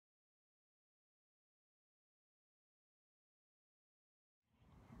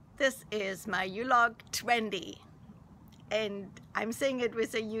This is my Ulog 20 and I'm saying it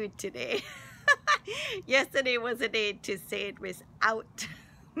with a U today. Yesterday was a day to say it was out.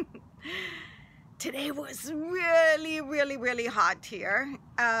 Today was really hot here.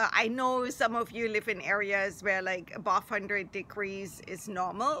 I know some of you live in areas where like above 100 degrees is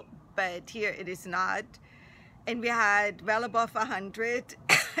normal, but here it is not. And we had well above 100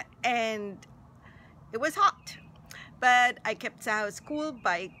 and it was hot. But I kept the house cool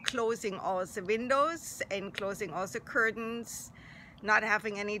by closing all the windows and closing all the curtains, not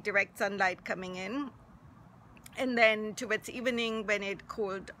having any direct sunlight coming in. And then towards evening, when it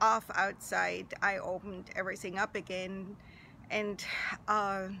cooled off outside, I opened everything up again. And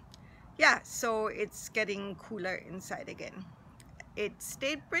yeah, so it's getting cooler inside again. It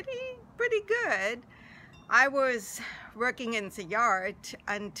stayed pretty good. I was working in the yard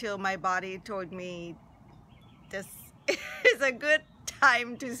until my body told me this is a good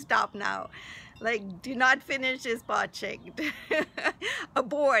time to stop now. Like, do not finish this project.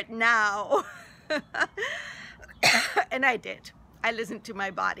 Abort now. And I did. I listened to my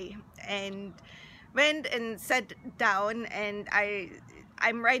body and went and sat down, and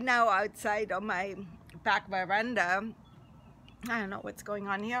I'm right now outside on my back veranda. I don't know what's going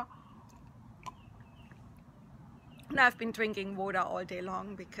on here. And I've been drinking water all day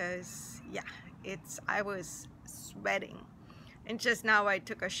long because yeah, I was sweating, and just now I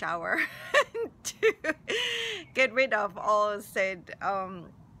took a shower to get rid of all said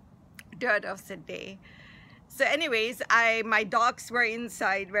dirt of the day. So anyways, my dogs were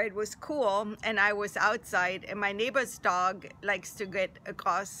inside where it was cool and I was outside, and my neighbor's dog likes to get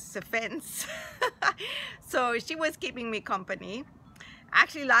across the fence. So she was keeping me company.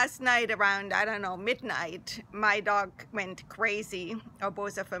 Actually, last night around, I don't know, midnight, my dog went crazy, or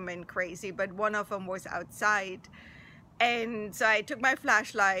both of them went crazy, but one of them was outside. And so I took my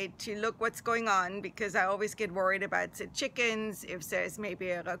flashlight to look what's going on, because I always get worried about the chickens, if there's maybe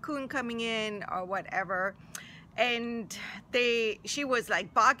a raccoon coming in or whatever. And she was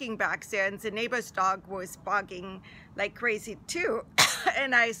like barking back there, and the neighbor's dog was barking like crazy too.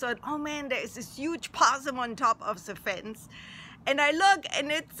 And I thought, oh man, there's this huge possum on top of the fence. And I look,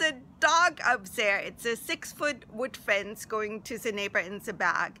 and it's a dog up there. It's a 6-foot wood fence going to the neighbor in the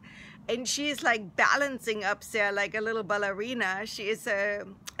back. And she's like balancing up there like a little ballerina. She is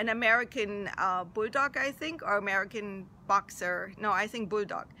an American bulldog, I think, or American boxer. No, I think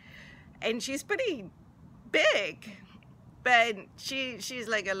bulldog. And she's pretty big, but she's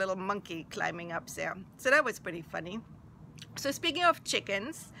like a little monkey climbing up there. So that was pretty funny. So speaking of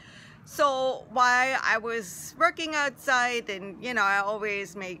chickens, so while I was working outside, and you know, I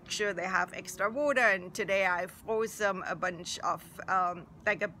always make sure they have extra water, and today I froze them a bunch of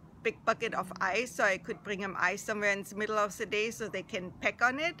like a big bucket of ice, so I could bring them ice somewhere in the middle of the day so they can peck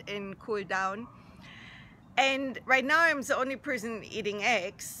on it and cool down. And right now I'm the only person eating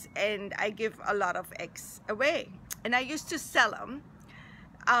eggs, and I give a lot of eggs away, and I used to sell them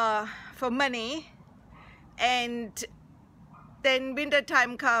for money. And then winter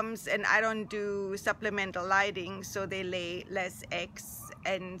time comes and I don't do supplemental lighting, so they lay less eggs,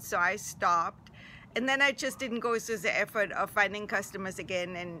 and so I stopped. And then I just didn't go through the effort of finding customers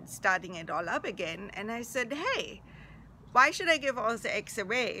again and starting it all up again. And I said, hey, why should I give all the eggs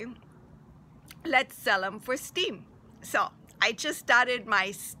away? Let's sell them for Steem. So I just started my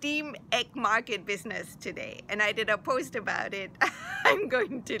Steem egg market business today, and I did a post about it. I'm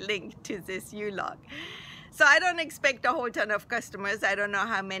going to link to this Ulog. So I don't expect a whole ton of customers. I don't know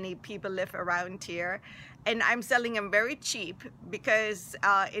how many people live around here. And I'm selling them very cheap, because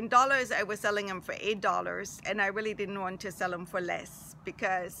in dollars I was selling them for $8, and I really didn't want to sell them for less,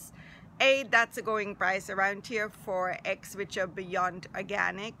 because A, that's a going price around here for eggs which are beyond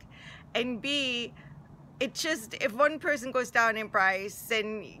organic, and B, it just, if one person goes down in price,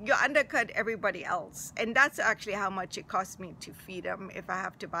 then you undercut everybody else. And that's actually how much it costs me to feed them if I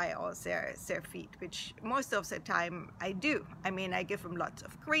have to buy all their feed, which most of the time I do. I mean, I give them lots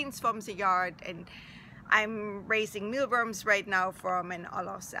of greens from the yard, and I'm raising mealworms right now for them and all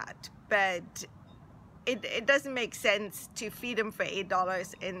of that. But it doesn't make sense to feed them for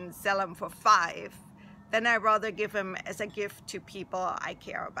 $8 and sell them for $5. Then I'd rather give them as a gift to people I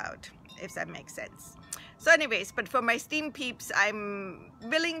care about, if that makes sense. So anyways, but for my Steem peeps, I'm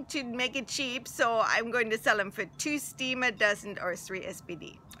willing to make it cheap, so I'm going to sell them for 2 Steem a dozen or 3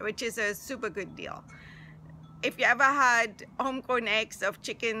 SPD, which is a super good deal. If you ever had homegrown eggs of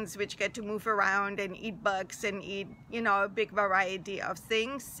chickens which get to move around and eat bugs and eat, you know, a big variety of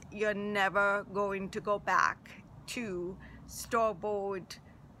things, you're never going to go back to store-bought.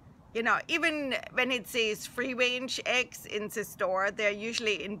 You know, even when it says free-range eggs in the store, they're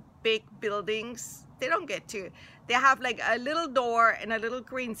usually in big buildings, they don't get to. They have like a little door and a little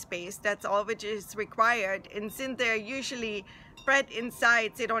green space. That's all which is required. And since they're usually bred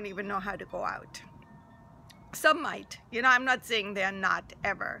inside, they don't even know how to go out. Some might, you know, I'm not saying they're not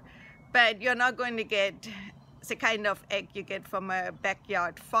ever, but you're not going to get the kind of egg you get from a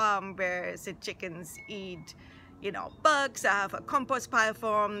backyard farm where the chickens eat, you know, bugs. I have a compost pile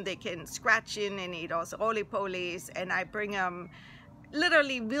for them. They can scratch in and eat those roly-polies, and I bring them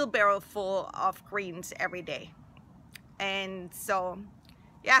literally wheelbarrow full of greens every day. And so,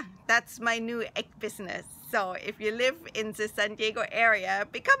 yeah, that's my new egg business. So if you live in the San Diego area,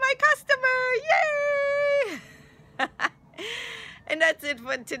 become my customer, yay! And that's it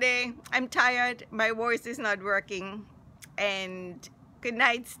for today. I'm tired, my voice is not working, and good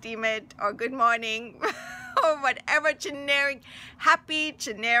night, Steem it, or good morning, or whatever generic, happy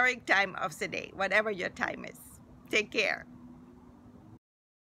generic time of the day, whatever your time is. Take care.